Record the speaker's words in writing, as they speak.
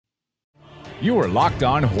You are Locked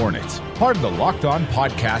On Hornets, part of the Locked On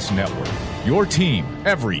Podcast Network. Your team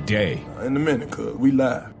every day. In a minute, cuz we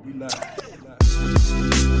live.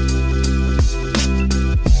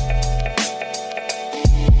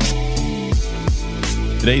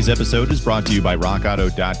 Today's episode is brought to you by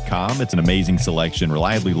RockAuto.com. It's an amazing selection,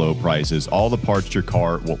 reliably low prices, all the parts your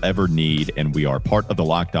car will ever need, and we are part of the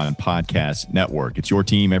Locked On Podcast Network. It's your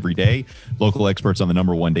team every day. Local experts on the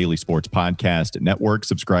 #1 daily sports podcast network.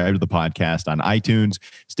 Subscribe to the podcast on iTunes,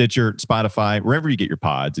 Stitcher, Spotify, wherever you get your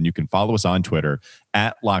pods, and you can follow us on Twitter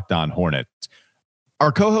at Locked On Hornets.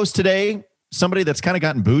 Our co-host today, somebody that's kind of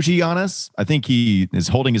gotten bougie on us. I think he is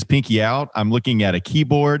holding his pinky out. I'm looking at a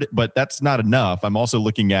keyboard, but that's not enough. I'm also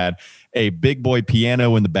looking at a big boy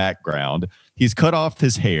piano in the background. He's cut off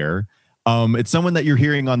his hair. It's someone that you're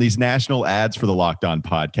hearing on these national ads for the Locked On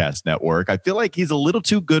Podcast Network. I feel like he's a little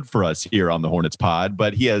too good for us here on the Hornets pod,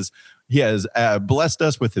 but he has blessed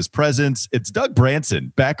us with his presence. It's Doug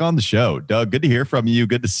Branson back on the show. Doug, good to hear from you.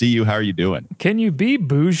 Good to see you. How are you doing? Can you be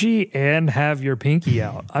bougie and have your pinky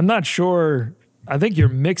out? I'm not sure. I think you're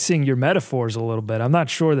mixing your metaphors a little bit. I'm not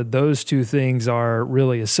sure that those two things are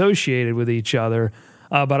really associated with each other,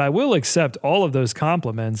 but I will accept all of those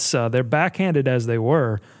compliments. They're backhanded as they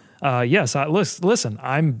were. Yes, listen,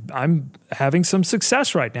 I'm having some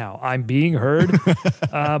success right now. I'm being heard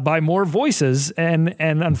by more voices, and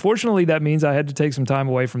unfortunately that means I had to take some time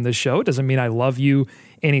away from this show. It doesn't mean I love you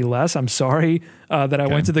any less. I'm sorry that I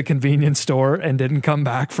went to the convenience store and didn't come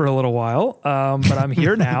back for a little while, but I'm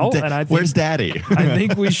here now. And I think, where's Daddy? I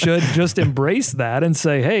think we should just embrace that and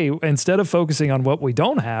say, hey, instead of focusing on what we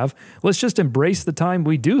don't have, let's just embrace the time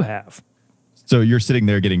we do have. So you're sitting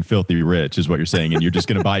there getting filthy rich is what you're saying, and you're just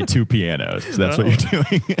going to buy 2 pianos. So that's what you're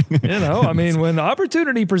doing. I mean, when the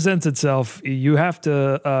opportunity presents itself, you have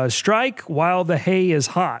to strike while the hay is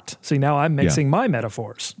hot. See, now I'm mixing my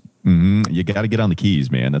metaphors. Mm-hmm. You got to get on the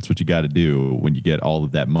keys, man. That's what you got to do when you get all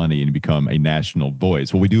of that money and you become a national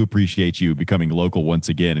voice. Well, we do appreciate you becoming local once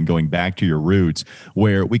again and going back to your roots,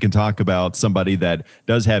 where we can talk about somebody that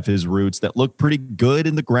does have his roots that look pretty good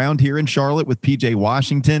in the ground here in Charlotte with PJ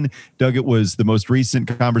Washington. Doug, it was the most recent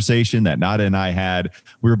conversation that Nada and I had.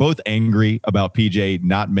 We were both angry about PJ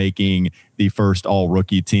not making the first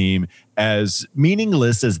all-rookie team. As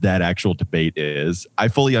meaningless as that actual debate is, I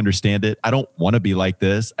fully understand it. I don't want to be like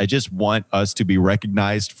this. I just want us to be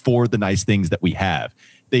recognized for the nice things that we have.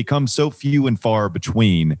 They come so few and far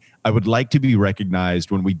between. I would like to be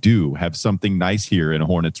recognized when we do have something nice here in a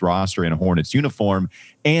Hornets roster, in a Hornets uniform.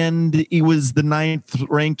 And he was the 9th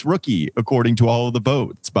ranked rookie, according to all of the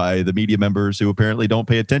votes by the media members who apparently don't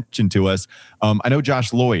pay attention to us. I know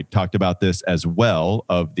Josh Lloyd talked about this as well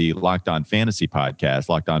of the Locked On Fantasy podcast,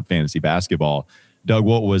 Locked On Fantasy Basketball. Doug,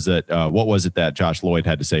 what was it that Josh Lloyd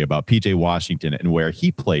had to say about PJ Washington and where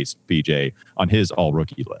he placed PJ on his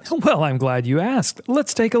all-rookie list? Well, I'm glad you asked.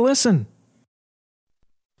 Let's take a listen.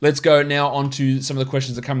 Let's go now on to some of the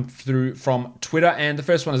questions that come through from Twitter. And the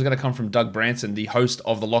first one is going to come from Doug Branson, the host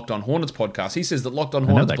of the Locked On Hornets podcast. He says that Locked On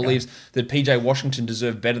Hornets believes that PJ Washington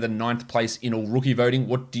deserved better than 9th place in all-rookie voting.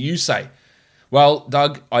 What do you say? Well,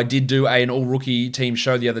 Doug, I did do an all-rookie team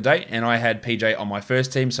show the other day, and I had PJ on my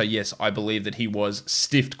first team. So, yes, I believe that he was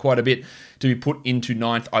stiffed quite a bit to be put into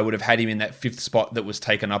 9th. I would have had him in that 5th spot that was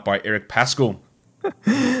taken up by Eric Paschall.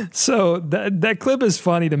 So, that clip is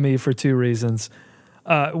funny to me for 2 reasons.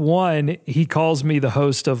 One, he calls me the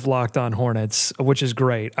host of Locked On Hornets, which is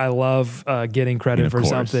great. I love getting credit for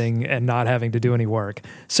something and not having to do any work.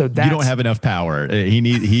 So that's, you don't have enough power.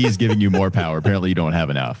 He's giving you more power. Apparently, you don't have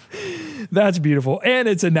enough. That's beautiful. And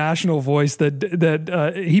it's a national voice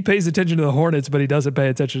that he pays attention to the Hornets, but he doesn't pay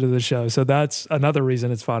attention to the show. So that's another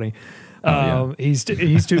reason it's funny. He's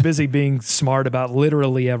too busy being smart about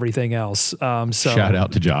literally everything else. So shout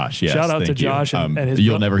out to Josh. Yes, shout out to Josh and his.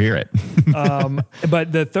 You'll never hear it.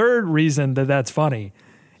 But the third reason that's funny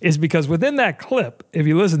is because within that clip, if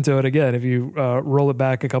you listen to it again, if you roll it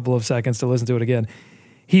back a couple of seconds to listen to it again,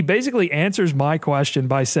 he basically answers my question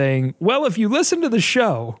by saying, well, if you listen to the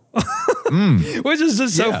show, which is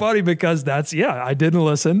just so funny because I didn't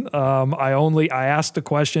listen. I asked a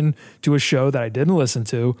question to a show that I didn't listen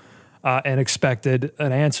to and expected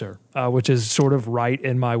an answer, which is sort of right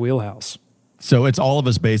in my wheelhouse. So it's all of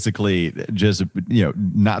us basically just,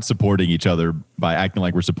 not supporting each other by acting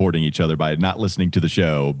like we're supporting each other by not listening to the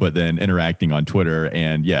show, but then interacting on Twitter.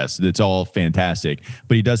 And yes, it's all fantastic.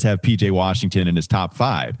 But he does have PJ Washington in his top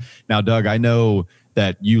 5. Now, Doug, I know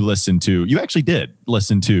that you actually did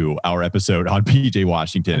listen to our episode on PJ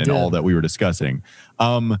Washington and all that we were discussing.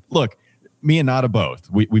 Look, me and Nada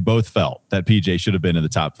both, we both felt that PJ should have been in the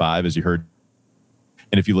top 5, as you heard.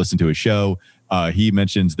 And if you listen to his show, He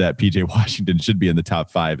mentions that PJ Washington should be in the top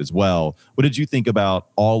 5 as well. What did you think about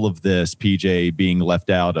all of this, PJ being left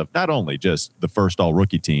out of not only just the first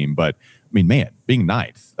all-rookie team, but I mean, man, being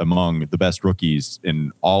 9th among the best rookies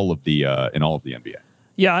in all of the NBA?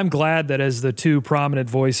 Yeah, I'm glad that as the 2 prominent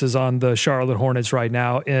voices on the Charlotte Hornets right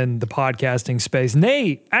now in the podcasting space,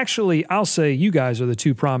 actually, I'll say you guys are the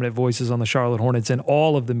 2 prominent voices on the Charlotte Hornets in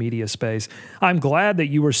all of the media space. I'm glad that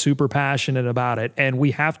you were super passionate about it, and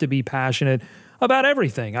we have to be passionate about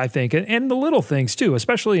everything, I think, and the little things too,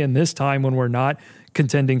 especially in this time when we're not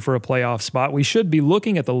contending for a playoff spot. We should be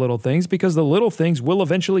looking at the little things because the little things will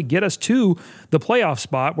eventually get us to the playoff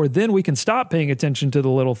spot where then we can stop paying attention to the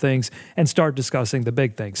little things and start discussing the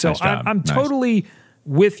big things. So nice I'm totally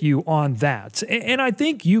with you on that. And I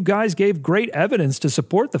think you guys gave great evidence to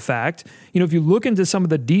support the fact, if you look into some of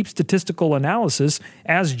the deep statistical analysis,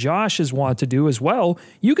 as Josh is wont to do as well,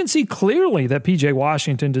 you can see clearly that PJ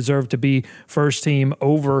Washington deserved to be first team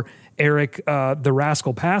over Eric the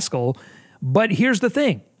Rascal Paschall. But here's the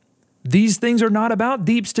thing. These things are not about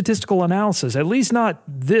deep statistical analysis, at least not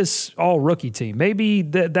this all-rookie team. Maybe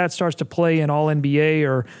that starts to play in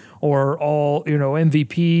all-NBA or all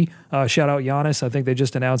MVP. Shout out Giannis. I think they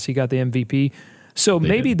just announced he got the MVP. So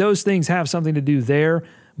maybe those things have something to do there.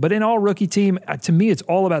 But in all-rookie team, to me, it's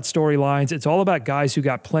all about storylines. It's all about guys who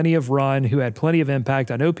got plenty of run, who had plenty of impact.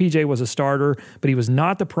 I know PJ was a starter, but he was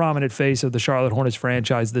not the prominent face of the Charlotte Hornets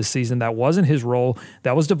franchise this season. That wasn't his role.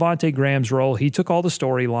 That was Devontae Graham's role. He took all the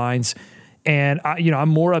storylines. And, I'm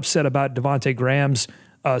more upset about Devontae Graham's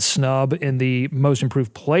snub in the most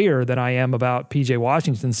improved player than I am about PJ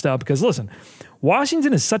Washington's snub. Because, listen,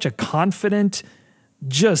 Washington is such a confident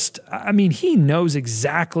he knows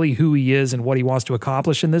exactly who he is and what he wants to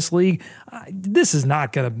accomplish in this league. This is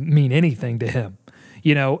not going to mean anything to him,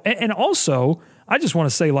 And also, I just want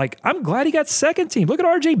to say, I'm glad he got second team. Look at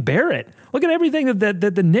RJ Barrett. Look at everything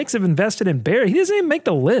that the Knicks have invested in Barrett. He doesn't even make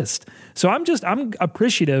the list. So I'm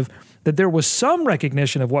appreciative that there was some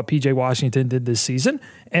recognition of what PJ Washington did this season.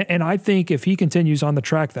 And I think if he continues on the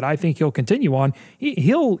track that I think he'll continue on,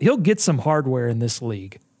 he'll get some hardware in this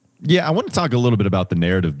league. Yeah, I want to talk a little bit about the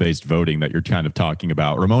narrative-based voting that you're kind of talking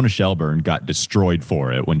about. Ramona Shelburne got destroyed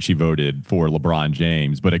for it when she voted for LeBron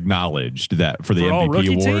James, but acknowledged that for the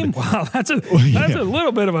MVP award. Team? Wow, that's a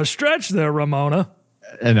little bit of a stretch there, Ramona.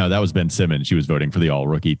 No, that was Ben Simmons. She was voting for the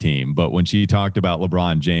all-rookie team. But when she talked about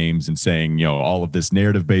LeBron James and saying, all of this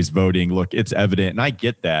narrative-based voting, look, it's evident, and I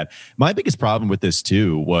get that. My biggest problem with this,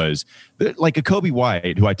 too, was like a Kobe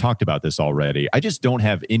White, who I talked about this already. I just don't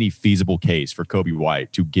have any feasible case for Kobe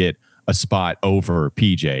White to get a spot over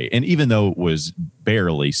PJ. And even though it was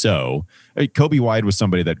barely so, Kobe White was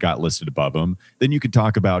somebody that got listed above him. Then you could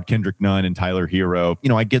talk about Kendrick Nunn and Tyler Hero.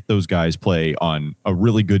 I get those guys play on a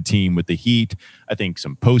really good team with the Heat. I think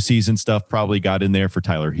some postseason stuff probably got in there for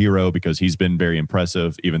Tyler Hero because he's been very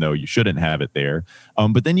impressive, even though you shouldn't have it there.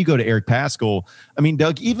 But then you go to Eric Paschall. I mean,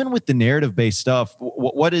 Doug, even with the narrative-based stuff,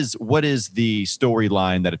 what is the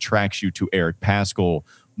storyline that attracts you to Eric Paschall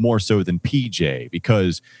more so than PJ?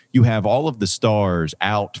 Because you have all of the stars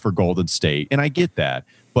out for Golden State, and I get that.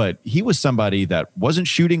 But he was somebody that wasn't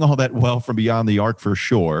shooting all that well from beyond the arc for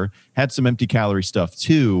sure, had some empty calorie stuff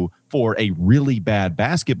too for a really bad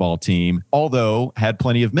basketball team, although had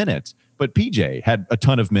plenty of minutes. But PJ had a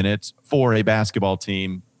ton of minutes for a basketball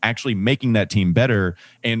team, actually making that team better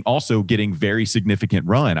and also getting very significant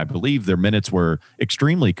run. I believe their minutes were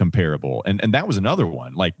extremely comparable. And that was another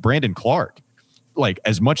one, like Brandon Clark. Like,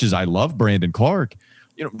 as much as I love Brandon Clark,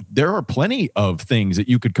 there are plenty of things that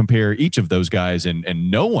you could compare each of those guys,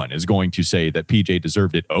 and no one is going to say that PJ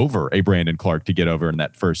deserved it over a Brandon Clark to get over in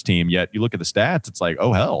that first team. Yet you look at the stats, it's like,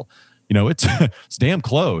 oh, hell, it's damn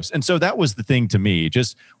close. And so that was the thing to me.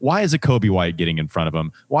 Just why is a Kobe White getting in front of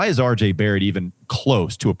him? Why is RJ Barrett even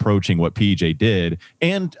close to approaching what PJ did?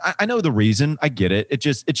 And I know the reason. I get it.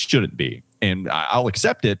 It shouldn't be. And I'll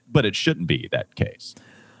accept it, but it shouldn't be that case.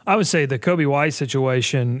 I would say the Kobe White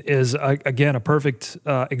situation is, again, a perfect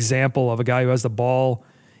example of a guy who has the ball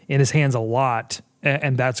in his hands a lot,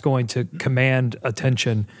 and that's going to command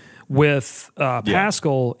attention. With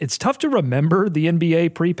Paschall, it's tough to remember the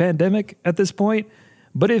NBA pre-pandemic at this point.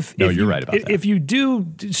 But you're right about that. If you do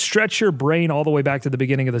stretch your brain all the way back to the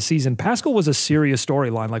beginning of the season, Paschall was a serious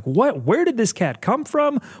storyline. Like, where did this cat come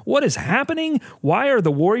from? What is happening? Why are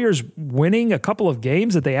the Warriors winning a couple of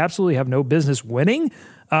games that they absolutely have no business winning?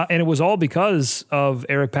 And it was all because of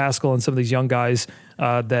Eric Paschall and some of these young guys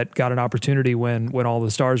that got an opportunity when all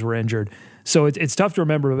the stars were injured. So it's tough to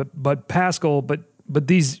remember, but Paschall, but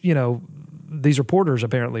these reporters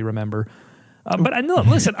apparently remember. But I know,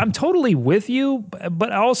 listen, I'm totally with you,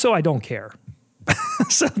 but also I don't care.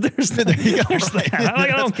 So there's that. I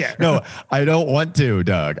don't care. No, I don't want to,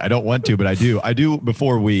 Doug. I don't want to, but I do. I do.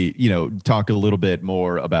 Before we, talk a little bit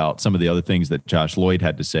more about some of the other things that Josh Lloyd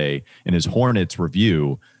had to say in his Hornets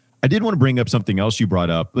review, I did want to bring up something else you brought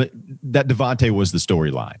up, that Devontae was the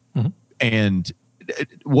storyline. Mm-hmm. And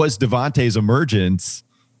was Devontae's emergence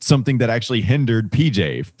something that actually hindered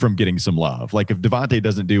PJ from getting some love? Like, if Devontae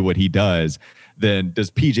doesn't do what he does, then does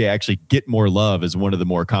PJ actually get more love as one of the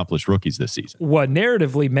more accomplished rookies this season? Well,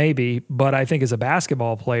 narratively, maybe, but I think as a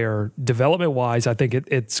basketball player, development-wise, I think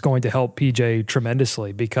it's going to help PJ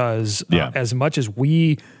tremendously because as much as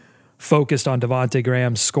we focused on Devontae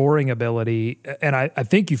Graham's scoring ability, and I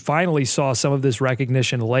think you finally saw some of this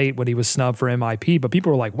recognition late when he was snubbed for MIP, but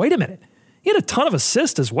people were like, wait a minute, he had a ton of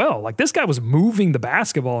assists as well. Like, this guy was moving the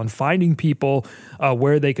basketball and finding people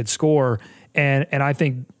where they could score, and I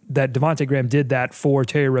think that Devontae Graham did that for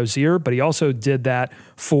Terry Rozier, but he also did that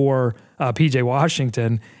for PJ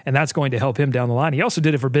Washington, and that's going to help him down the line. He also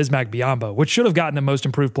did it for Bismack Biyombo, which should have gotten a most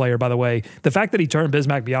improved player, by the way. The fact that he turned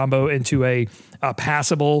Bismack Biyombo into a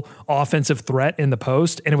passable offensive threat in the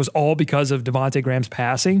post, and it was all because of Devontae Graham's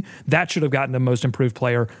passing, that should have gotten a most improved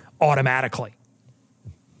player automatically.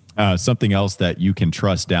 Something else that you can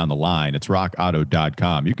trust down the line, it's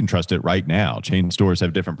rockauto.com. You can trust it right now. Chain stores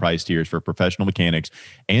have different price tiers for professional mechanics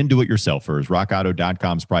and do-it-yourselfers.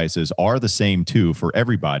 Rockauto.com's prices are the same, too, for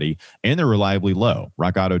everybody, and they're reliably low.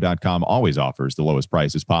 Rockauto.com always offers the lowest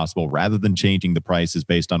prices possible rather than changing the prices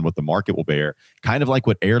based on what the market will bear, kind of like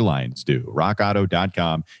what airlines do.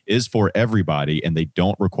 Rockauto.com is for everybody, and they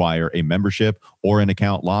don't require a membership or an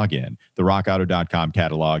account login. The rockauto.com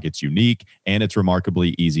catalog, it's unique, and it's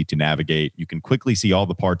remarkably easy to navigate. You can quickly see all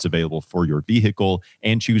the parts available for your vehicle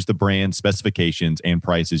and choose the brand, specifications, and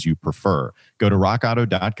prices you prefer. Go to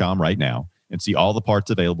rockauto.com right now and see all the parts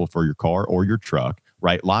available for your car or your truck.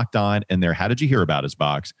 Write Locked On in their How Did You Hear About Us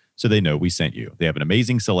box so they know we sent you. They have an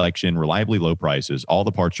amazing selection, reliably low prices, all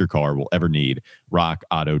the parts your car will ever need.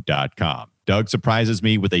 rockauto.com. Doug surprises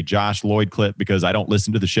me with a Josh Lloyd clip because I don't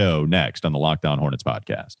listen to the show next on the Locked On Hornets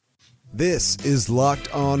podcast. This is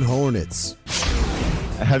Locked On Hornets.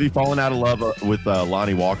 Have you fallen out of love with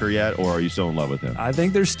Lonnie Walker yet, or are you still in love with him? I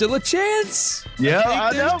think there's still a chance. Yeah,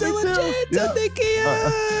 I know. Still a chance. Yeah. I think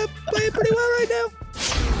he playing pretty well right now.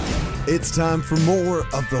 It's time for more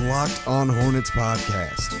of the Locked On Hornets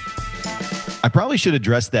podcast. I probably should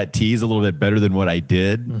address that tease a little bit better than what I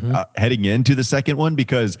did heading into the second one,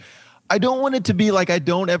 because I don't want it to be like I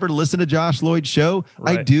don't ever listen to Josh Lloyd's show.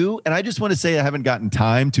 Right. I do, and I just want to say I haven't gotten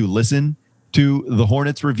time to listen to the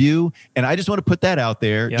Hornets review, and I just want to put that out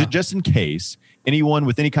there just in case anyone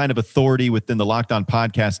with any kind of authority within the Locked On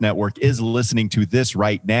Podcast Network is listening to this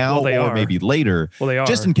right now maybe later. Well, they are.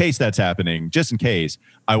 Just in case that's happening, just in case,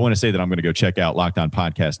 I want to say that I'm going to go check out Locked On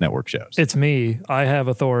Podcast Network shows. It's me. I have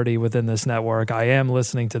authority within this network. I am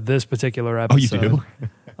listening to this particular episode. Oh, you do?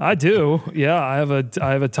 I do. Yeah, I have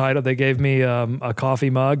a title. They gave me a coffee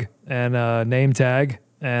mug and a name tag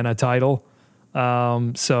and a title.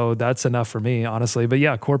 So that's enough for me, honestly. But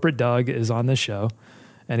yeah, Corporate Doug is on this show,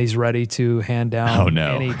 and he's ready to hand down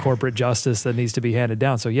any corporate justice that needs to be handed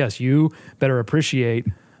down. So yes, you better appreciate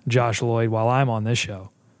Josh Lloyd while I'm on this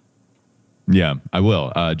show. Yeah, I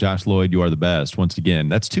will. Josh Lloyd, you are the best. Once again,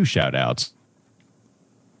 that's 2 shout outs.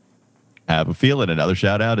 I have a feeling another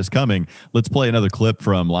shout out is coming. Let's play another clip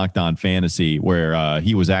from Locked On Fantasy where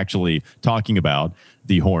he was actually talking about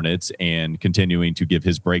the Hornets and continuing to give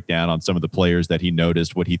his breakdown on some of the players that he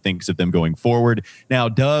noticed, what he thinks of them going forward. Now,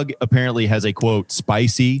 Doug apparently has a, quote,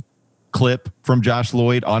 spicy clip from Josh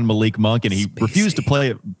Lloyd on Malik Monk, and he refused to play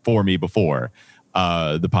it for me before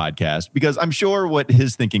the podcast because I'm sure what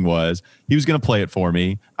his thinking was, he was going to play it for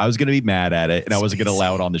me. I was going to be mad at it, and I wasn't going to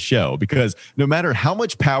allow it on the show because no matter how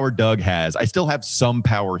much power Doug has, I still have some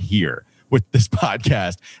power here with this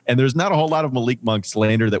podcast, and there's not a whole lot of Malik Monk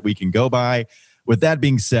slander that we can go by. With that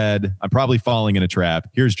being said, I'm probably falling in a trap.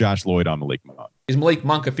 Here's Josh Lloyd on Malik Monk. Is Malik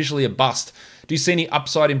Monk officially a bust? Do you see any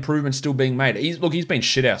upside improvement still being made? He's been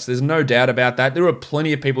shithouse. There's no doubt about that. There were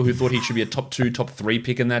plenty of people who thought he should be a top 2, top 3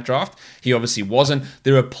 pick in that draft. He obviously wasn't.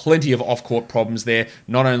 There are plenty of off-court problems there.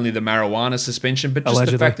 Not only the marijuana suspension, but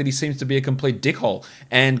just the fact that he seems to be a complete dickhole.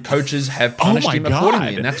 And coaches have punished him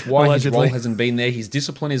accordingly. And that's why his role hasn't been there. His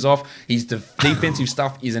discipline is off. His defensive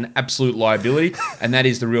stuff is an absolute liability. And that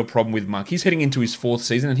is the real problem with Monk. He's heading into his 4th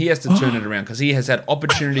season, and he has to turn it around because he has had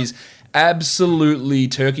opportunities absolutely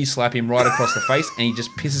turkey slap him right across the face, and he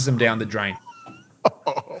just pisses him down the drain.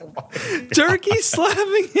 Turkey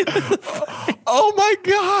slapping him in the face. Oh my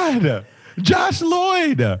God. Josh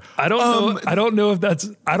Lloyd. I don't know if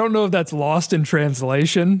that's lost in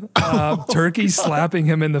translation. Turkey slapping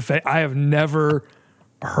him in the face. I've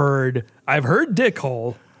heard dick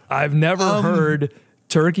hole. I've never heard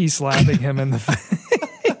turkey slapping him in the face.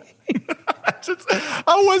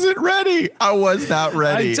 I wasn't ready. I was not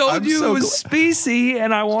ready. I told you it was specie,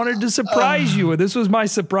 and I wanted to surprise you. This was my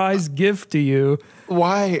surprise gift to you.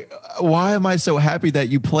 Why am I so happy that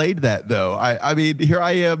you played that though? I mean, here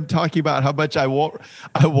I am talking about how much I won't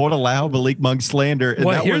allow Malik Monk slander. And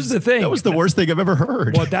well, here's the thing. That was the worst thing I've ever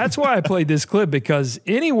heard. Well, that's why I played this clip, because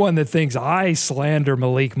anyone that thinks I slander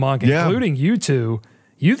Malik Monk, including you two,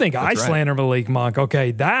 you think I slander Malik Monk.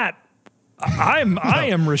 Okay, I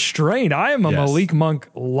am restrained. I am a Malik Monk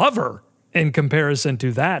lover in comparison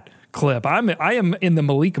to that clip. I am in the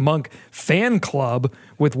Malik Monk fan club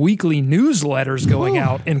with weekly newsletters going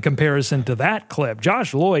out in comparison to that clip.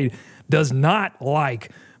 Josh Lloyd does not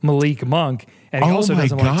like Malik Monk, and he also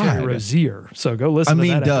doesn't like Terry Rozier. So go listen to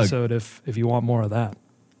that episode if you want more of that.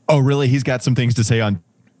 Oh, really? He's got some things to say on.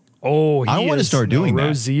 Oh, I want to start doing that.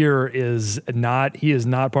 Rozier is not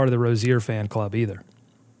part of the Rozier fan club either.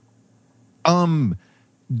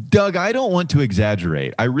 Doug, I don't want to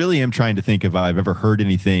exaggerate. I really am trying to think if I've ever heard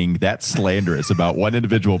anything that slanderous about one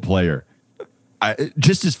individual player.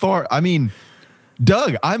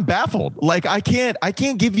 Doug, I'm baffled. Like I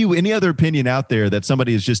can't give you any other opinion out there that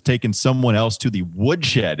somebody has just taken someone else to the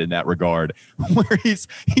woodshed in that regard, where he's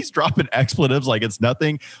dropping expletives like it's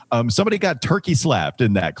nothing. Somebody got turkey slapped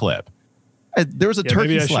in that clip. There was a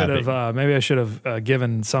turkey slapping. Maybe I should have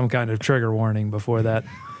given some kind of trigger warning before that.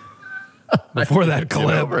 Before that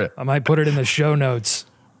clip, I might put it in the show notes.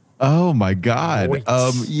 Oh my God.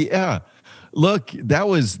 Yeah. Look,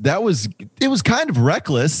 it was kind of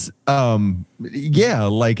reckless.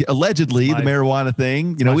 Like allegedly the marijuana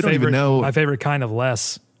thing, we don't even know. My favorite kind of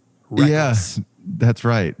less reckless. Yeah, that's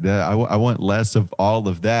right. I want less of all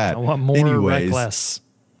of that. I want more reckless.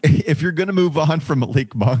 If you're going to move on from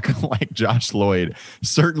Malik Monk, like Josh Lloyd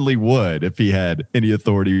certainly would if he had any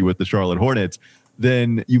authority with the Charlotte Hornets,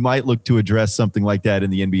 then you might look to address something like that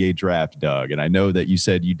in the NBA draft, Doug. And I know that you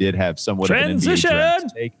said you did have somewhat of an NBA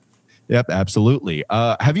draft take. Yep, absolutely.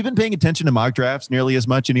 Have you been paying attention to mock drafts nearly as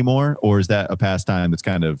much anymore, or is that a pastime that's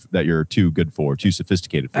kind of that you're too good for, too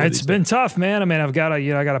sophisticated for? It's been tough, man. I mean, I've got to,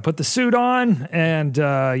 I got to put the suit on and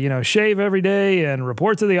shave every day and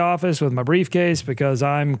report to the office with my briefcase because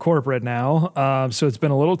I'm corporate now. So it's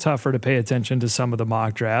been a little tougher to pay attention to some of the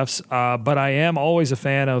mock drafts. But I am always a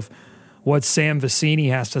fan of what Sam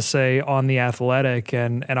Vecenie has to say on The Athletic,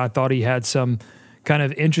 and I thought he had some kind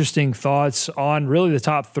of interesting thoughts on really the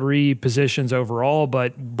top three positions overall,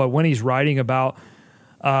 but when he's writing about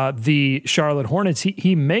the Charlotte Hornets,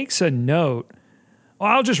 he makes a note.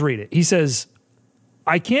 Well, I'll just read it. He says,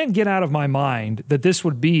 I can't get out of my mind that this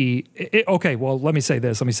would be okay, well, let me say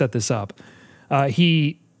this. Let me set this up.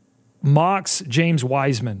 He mocks James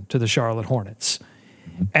Wiseman to the Charlotte Hornets.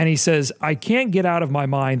 And he says, I can't get out of my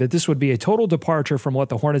mind that this would be a total departure from what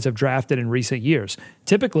the Hornets have drafted in recent years.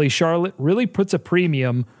 Typically, Charlotte really puts a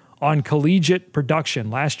premium on collegiate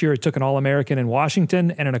production. Last year, it took an All-American in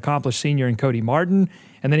Washington and an accomplished senior in Cody Martin.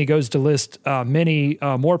 And then he goes to list many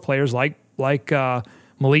more players like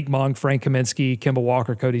Malik Monk, Frank Kaminsky, Kemba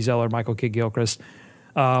Walker, Cody Zeller, Michael Kidd-Gilchrist.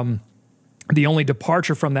 The only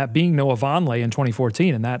departure from that being Noah Vonleh in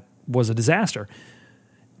 2014, and that was a disaster.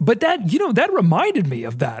 But that reminded me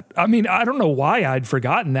of that. I mean, I don't know why I'd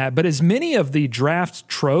forgotten that, but as many of the draft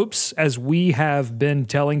tropes as we have been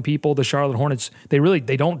telling people, the Charlotte Hornets, they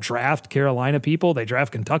don't draft Carolina people, they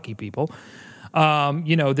draft Kentucky people.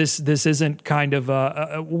 This isn't kind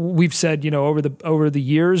of we've said, over the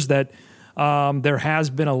years that there has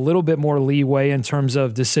been a little bit more leeway in terms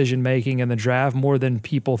of decision making in the draft, more than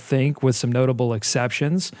people think, with some notable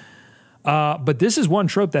exceptions. But this is one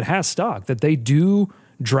trope that has stuck, that they do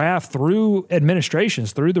draft through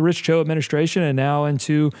administrations, through the Rich Cho administration and now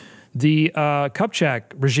into the Kupchak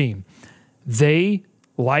regime. They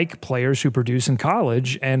like players who produce in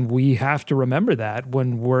college, and we have to remember that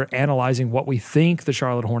when we're analyzing what we think the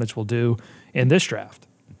Charlotte Hornets will do in this draft.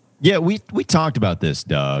 Yeah, we talked about this,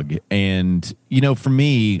 Doug, and for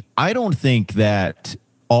me, I don't think that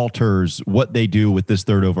alters what they do with this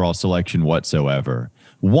third overall selection whatsoever.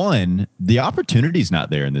 One, the opportunity's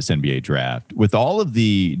not there in this NBA draft. With all of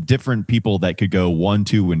the different people that could go 1,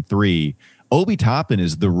 2, and 3, Obi Toppin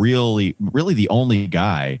is really the only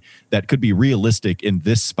guy that could be realistic in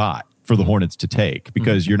this spot for the Hornets to take,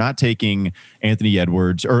 because you're not taking Anthony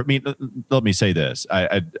Edwards, or let me say this.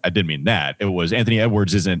 I didn't mean that. It was Anthony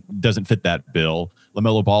Edwards doesn't fit that bill.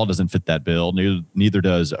 LaMelo Ball doesn't fit that bill. Neither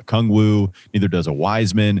does a Kungwu. Neither does a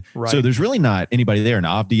Wiseman. Right. So there's really not anybody there in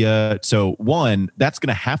Avdia. So one, that's going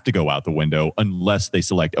to have to go out the window unless they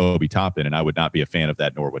select Obi Toppin, and I would not be a fan of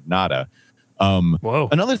that, nor would Nada. Whoa!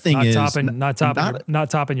 Another thing not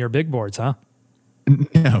topping your big boards, huh?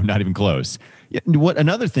 No, not even close.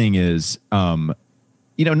 Another thing is,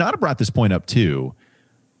 Nada brought this point up too.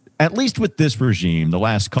 At least with this regime, the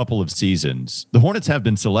last couple of seasons, the Hornets have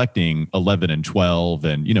been selecting 11 and 12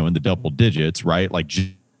 and, in the double digits, right?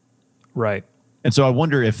 Right. And so I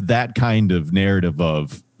wonder if that kind of narrative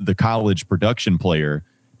of the college production player,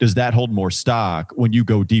 does that hold more stock when you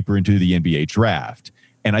go deeper into the NBA draft?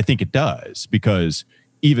 And I think it does, because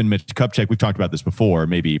even Mitch Kupchak, we've talked about this before,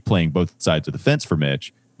 maybe playing both sides of the fence for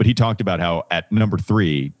Mitch, but he talked about how at number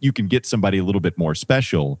 3, you can get somebody a little bit more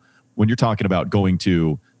special. When you're talking about going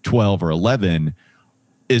to 12 or 11,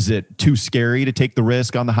 is it too scary to take the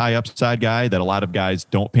risk on the high upside guy that a lot of guys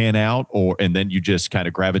don't pan out, and then you just kind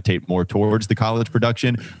of gravitate more towards the college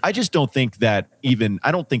production? I just don't think that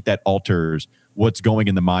I don't think that alters what's going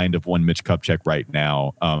in the mind of one Mitch Kupchak right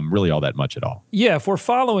now, really all that much at all. Yeah, if we're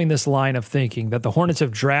following this line of thinking that the Hornets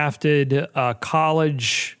have drafted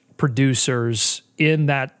college producers in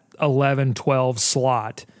that 11-12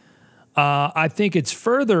 slot, I think it's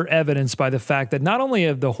further evidenced by the fact that not only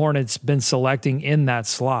have the Hornets been selecting in that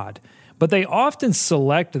slot, but they often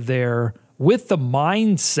select there with the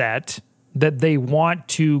mindset that they want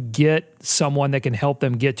to get someone that can help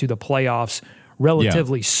them get to the playoffs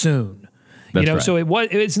relatively soon. That's right. So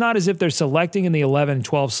it's not as if they're selecting in the 11 and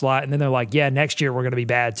 12 slot and then they're like, yeah, next year we're going to be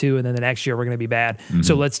bad too, and then the next year we're going to be bad. Mm-hmm.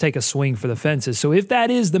 So let's take a swing for the fences. So if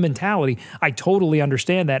that is the mentality, I totally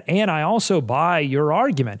understand that. And I also buy your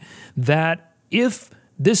argument that if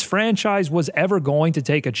this franchise was ever going to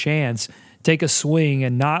take a chance, take a swing,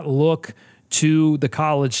 and not look to the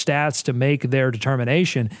college stats to make their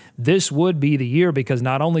determination, this would be the year, because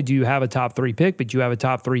not only do you have a top 3 pick, but you have a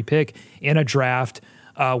top 3 pick in a draft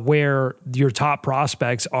where your top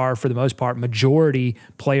prospects are, for the most part, majority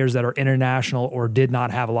players that are international or did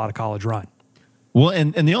not have a lot of college run. Well,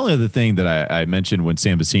 and the only other thing that I mentioned when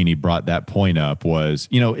Sam Vecini brought that point up was,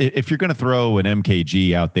 if you're going to throw an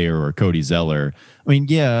MKG out there or Cody Zeller, I mean,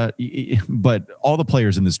 yeah, but all the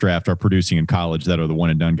players in this draft are producing in college that are the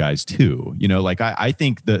one and done guys too. I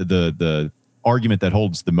think the argument that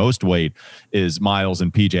holds the most weight is Miles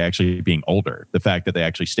and PJ actually being older. The fact that they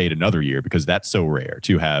actually stayed another year, because that's so rare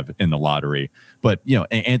to have in the lottery. But,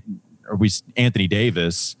 Anthony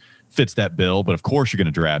Davis fits that bill, but of course you're going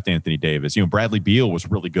to draft Anthony Davis. Bradley Beal was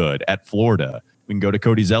really good at Florida. We can go to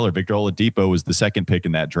Cody Zeller. Victor Oladipo was the second pick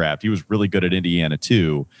in that draft. He was really good at Indiana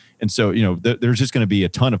too. And so, there's just going to be a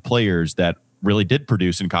ton of players that really did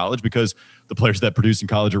produce in college, because the players that produce in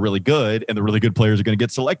college are really good, and the really good players are going to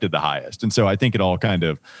get selected the highest. And so I think it all kind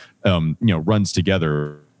of, runs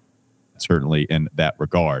together, certainly in that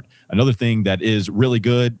regard. Another thing that is really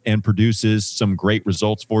good and produces some great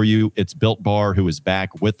results for you, it's Built Bar, who is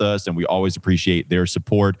back with us, and we always appreciate their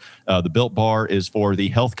support. The Built Bar is for the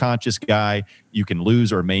health-conscious guy. You can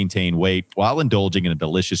lose or maintain weight while indulging in a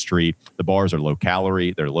delicious treat. The bars are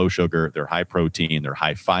low-calorie, they're low-sugar, they're high-protein, they're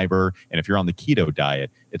high-fiber, and if you're on the keto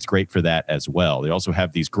diet, it's great for that as well. They also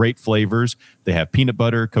have these great flavors. They have peanut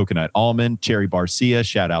butter, coconut almond, cherry barcia.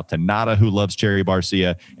 Shout out to Nada, who loves cherry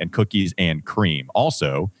barcia, and cookies and cream.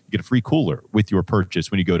 Also, you get a free cooler with your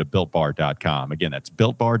purchase when you go to BuiltBar.com. Again, that's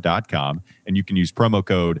BuiltBar.com, and you can use promo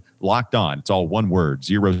code LOCKEDON. It's all one word,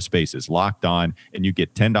 0 spaces, Locked On, and you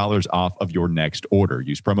get $10 off of your next order.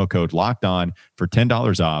 Use promo code LOCKEDON for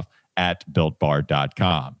 $10 off at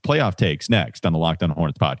BuiltBar.com. Playoff takes next on the Locked On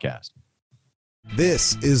Hornets podcast.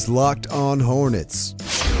 This is Locked On Hornets.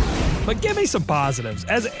 But give me some positives.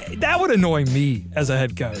 That would annoy me as a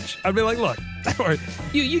head coach. I'd be like, look,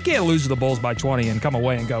 you can't lose to the Bulls by 20 and come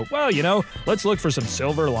away and go, well, let's look for some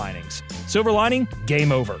silver linings. Silver lining,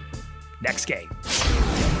 game over. Next game.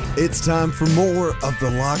 It's time for more of the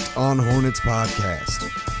Locked On Hornets podcast.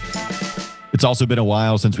 It's also been a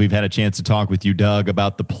while since we've had a chance to talk with you, Doug,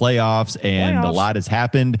 about the playoffs, and a lot has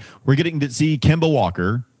happened. We're getting to see Kemba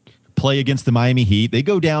Walker play against the Miami Heat. They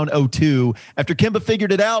go down 0-2 after Kemba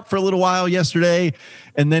figured it out for a little while yesterday,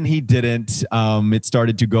 and then he didn't. It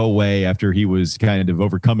started to go away after he was kind of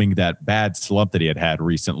overcoming that bad slump that he had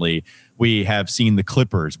recently. We have seen the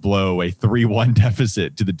Clippers blow a 3-1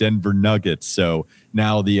 deficit to the Denver Nuggets. So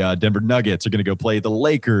now the Denver Nuggets are going to go play the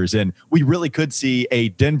Lakers, and we really could see a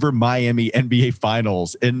Denver-Miami NBA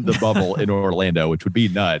Finals in the bubble in Orlando, which would be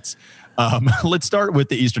nuts. Let's start with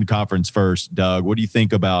the Eastern Conference first, Doug. What do you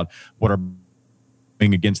think about what are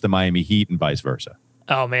being against the Miami Heat and vice versa?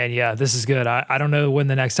 Oh, man, yeah, this is good. I don't know when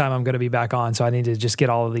the next time I'm going to be back on, so I need to just get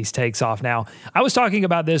all of these takes off now. I was talking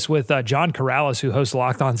about this with John Corrales, who hosts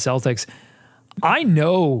Locked On Celtics. I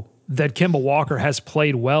know that Kemba Walker has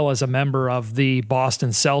played well as a member of the Boston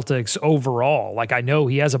Celtics overall. Like, I know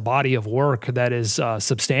he has a body of work that is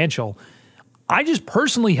substantial. I just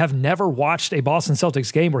personally have never watched a Boston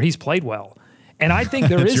Celtics game where he's played well. And I think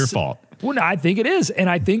there is... It's your fault. Well, I think it is. And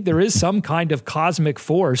I think there is some kind of cosmic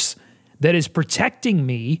force that is protecting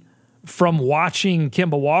me from watching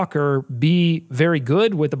Kemba Walker be very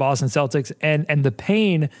good with the Boston Celtics and the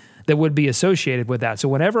pain that would be associated with that. So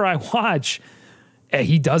whenever I watch,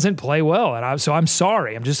 he doesn't play well. And so I'm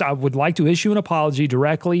sorry. I would like to issue an apology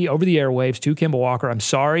directly over the airwaves to Kemba Walker. I'm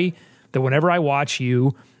sorry that whenever I watch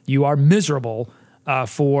you are miserable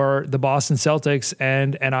for the Boston Celtics,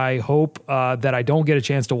 and I hope that I don't get a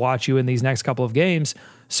chance to watch you in these next couple of games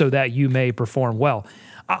so that you may perform well.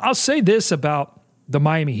 I'll say this about the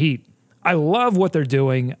Miami Heat. I love what they're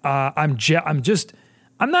doing. I'm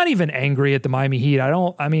not even angry at the Miami Heat.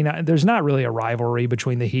 There's not really a rivalry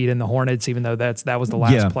between the Heat and the Hornets, even though that was the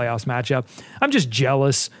last playoffs matchup. I'm just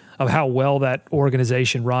jealous of how well that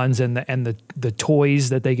organization runs and the toys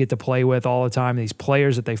that they get to play with all the time, these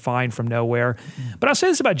players that they find from nowhere. But I'll say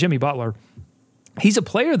this about Jimmy Butler. He's a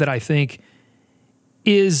player that I think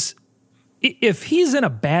is, if he's in a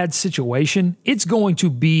bad situation, it's going to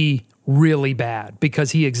be really bad because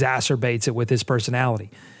he exacerbates it with his personality.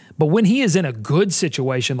 But when he is in a good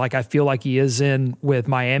situation, like I feel like he is in with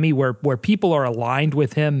Miami, where people are aligned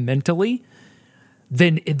with him mentally,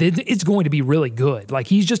 then it's going to be really good. Like,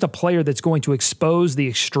 he's just a player that's going to expose the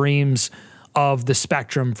extremes of the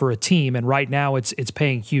spectrum for a team. And right now it's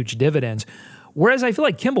paying huge dividends. Whereas I feel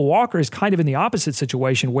like Kemba Walker is kind of in the opposite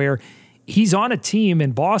situation, where he's on a team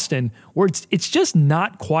in Boston where it's just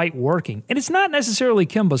not quite working. And it's not necessarily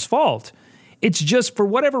Kemba's fault. It's just, for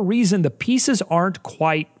whatever reason, the pieces aren't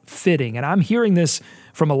quite fitting. And I'm hearing this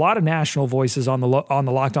from a lot of national voices on the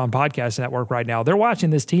Locked On Podcast Network right now. They're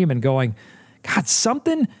watching this team and going, God,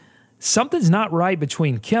 something's not right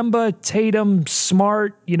between Kemba, Tatum,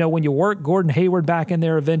 Smart. You know, when you work Gordon Hayward back in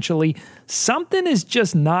there eventually, something is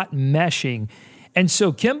just not meshing. And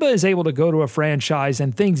so Kemba is able to go to a franchise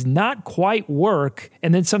and things not quite work,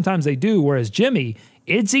 and then sometimes they do, whereas Jimmy,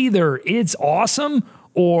 it's either it's awesome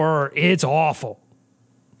or it's awful.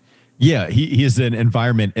 Yeah, he is an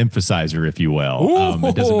environment emphasizer, if you will.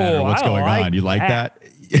 It doesn't matter what's going on. You like that?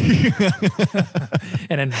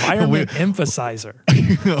 An environment emphasizer.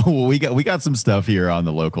 Well, we got some stuff here on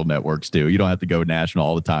the local networks too. You don't have to go national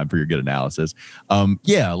all the time for your good analysis.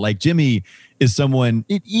 Like Jimmy is someone,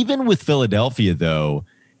 even with Philadelphia though,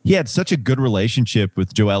 he had such a good relationship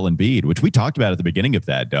with Joel Embiid, which we talked about at the beginning of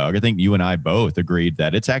that, Doug. I think you and I both agreed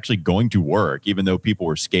that it's actually going to work, even though people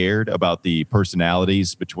were scared about the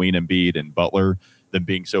personalities between Embiid and Butler, them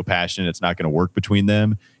being so passionate it's not going to work between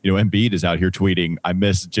them. You know, Embiid is out here tweeting, I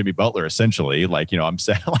miss Jimmy Butler, essentially. Like, you know, I'm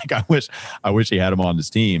sad, like I wish he had him on his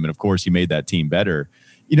team. And of course he made that team better.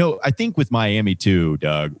 You know, I think with Miami too,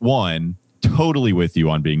 Doug, one, totally with you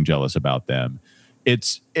on being jealous about them.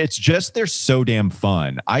 It's just, they're so damn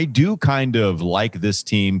fun. I do kind of like this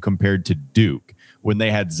team compared to Duke when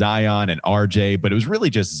they had Zion and RJ, but it was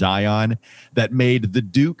really just Zion that made the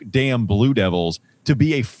Duke damn Blue Devils to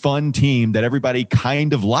be a fun team that everybody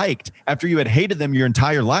kind of liked after you had hated them your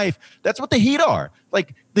entire life. That's what the Heat are.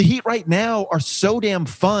 Like, the Heat right now are so damn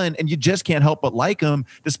fun, and you just can't help but like them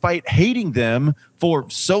despite hating them for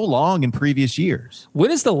so long in previous years.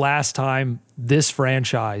 When is the last time this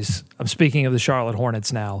franchise, I'm speaking of the Charlotte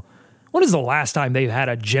Hornets now, when is the last time they've had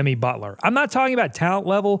a Jimmy Butler? I'm not talking about talent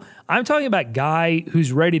level. I'm talking about guy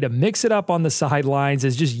who's ready to mix it up on the sidelines,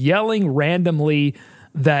 is just yelling randomly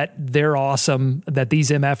that they're awesome, that these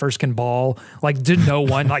MFers can ball, like to no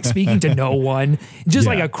one, like speaking to no one, just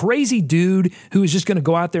like a crazy dude who is just going to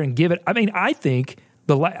go out there and give it. I mean, I think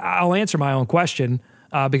I'll answer my own question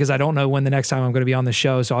because I don't know when the next time I'm going to be on the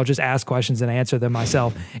show, so I'll just ask questions and answer them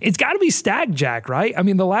myself. It's got to be Stag Jack, right? I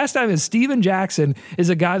mean, the last time is Steven Jackson is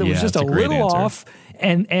a guy that was just a little off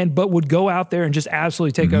but would go out there and just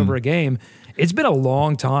absolutely take over a game. It's been a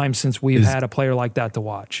long time since we've had a player like that to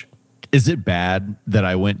watch. Is it bad that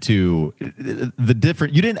I went to the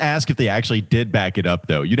different? You didn't ask if they actually did back it up,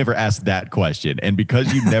 though. You never asked that question. And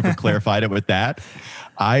because you never clarified it with that,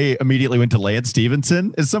 I immediately went to Lance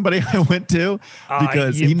Stevenson as somebody I went to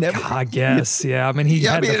because he never. I guess, yeah. I mean, he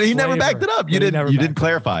never backed it up. You didn't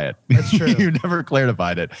clarify it. That's true. You never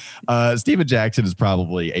clarified it. Steven Jackson is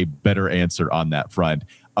probably a better answer on that front.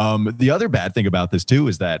 The other bad thing about this too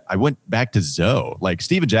is that I went back to Zoe. Like,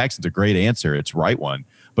 Steven Jackson's a great answer. It's right one.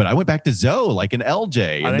 But I went back to Zoe, like an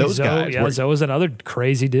LJ and those guys. Yeah, Zoe's another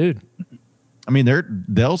crazy dude. I mean,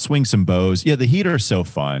 they'll swing some bows. Yeah, the Heat are so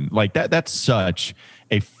fun. Like that's such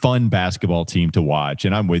a fun basketball team to watch.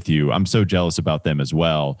 And I'm with you. I'm so jealous about them as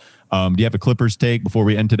well. Do you have a Clippers take before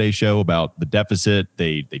we end today's show about the deficit?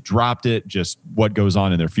 They dropped it. Just what goes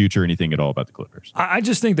on in their future? Anything at all about the Clippers? I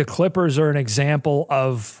just think the Clippers are an example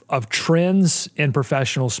of trends in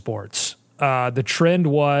professional sports. The trend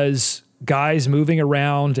was guys moving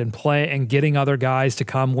around and play and getting other guys to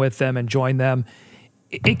come with them and join them.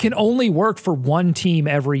 It can only work for one team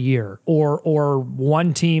every year or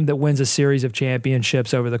one team that wins a series of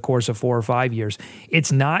championships over the course of 4 or 5 years.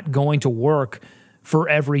 It's not going to work for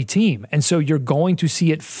every team. And so you're going to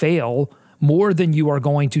see it fail more than you are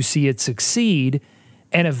going to see it succeed.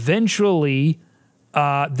 And eventually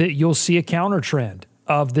that you'll see a counter trend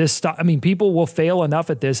of this stuff. I mean, people will fail enough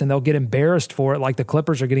at this and they'll get embarrassed for it, like the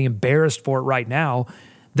Clippers are getting embarrassed for it right now,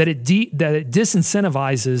 that it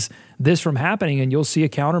disincentivizes this from happening, and you'll see a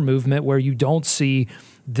counter movement where you don't see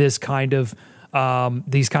this kind of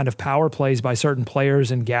these kind of power plays by certain players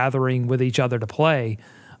and gathering with each other to play.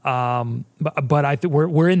 But I think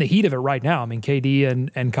we're in the heat of it right now. I mean, KD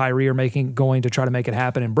and Kyrie are going to try to make it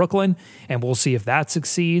happen in Brooklyn, and we'll see if that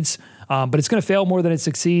succeeds. But it's going to fail more than it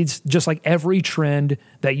succeeds, just like every trend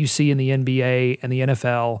that you see in the NBA and the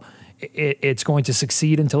NFL. It's going to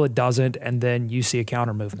succeed until it doesn't, and then you see a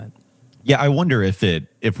counter movement. Yeah, I wonder if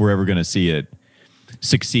we're ever going to see it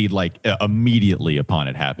succeed like immediately upon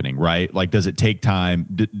it happening, right? Like, does it take time?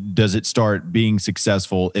 Does it start being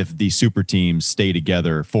successful if the super teams stay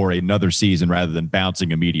together for another season rather than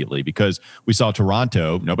bouncing immediately? Because we saw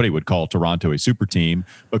Toronto, nobody would call Toronto a super team,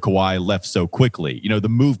 but Kawhi left so quickly. You know, the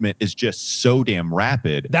movement is just so damn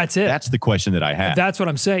rapid. That's it. That's the question that I have. That's what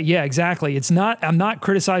I'm saying. Yeah, exactly. I'm not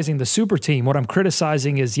criticizing the super team. What I'm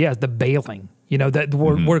criticizing is, the bailing. You know, that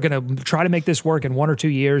we're going to try to make this work in 1 or 2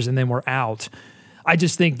 years and then we're out. I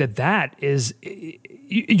just think that is,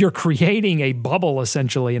 you're creating a bubble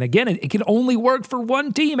essentially. And again, it can only work for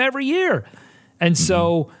one team every year. And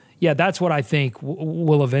so, that's what I think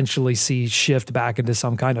we'll eventually see shift back into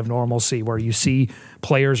some kind of normalcy where you see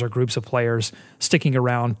players or groups of players sticking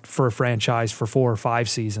around for a franchise for 4 or 5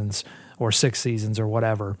 seasons or 6 seasons or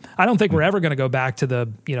whatever. I don't think we're ever going to go back to the,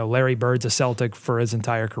 Larry Bird's a Celtic for his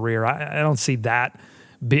entire career. I don't see that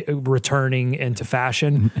returning into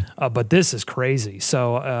fashion, but this is crazy.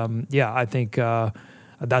 So, I think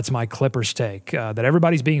that's my Clippers take, that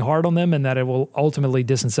everybody's being hard on them and that it will ultimately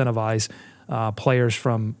disincentivize players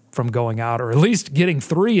from going out, or at least getting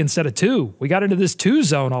 3 instead of 2. We got into this 2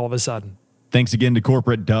 zone all of a sudden. Thanks again to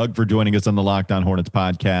Corporate Doug for joining us on the Locked On Hornets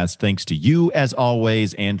podcast. Thanks to you, as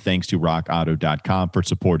always, and thanks to RockAuto.com for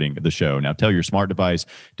supporting the show. Now, tell your smart device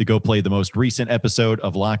to go play the most recent episode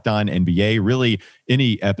of Locked On NBA, really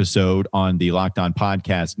any episode on the Locked On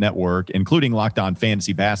Podcast Network, including Locked On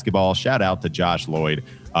Fantasy Basketball. Shout out to Josh Lloyd.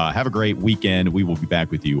 Have a great weekend. We will be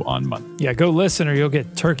back with you on Monday. Yeah, go listen or you'll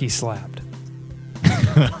get turkey slapped.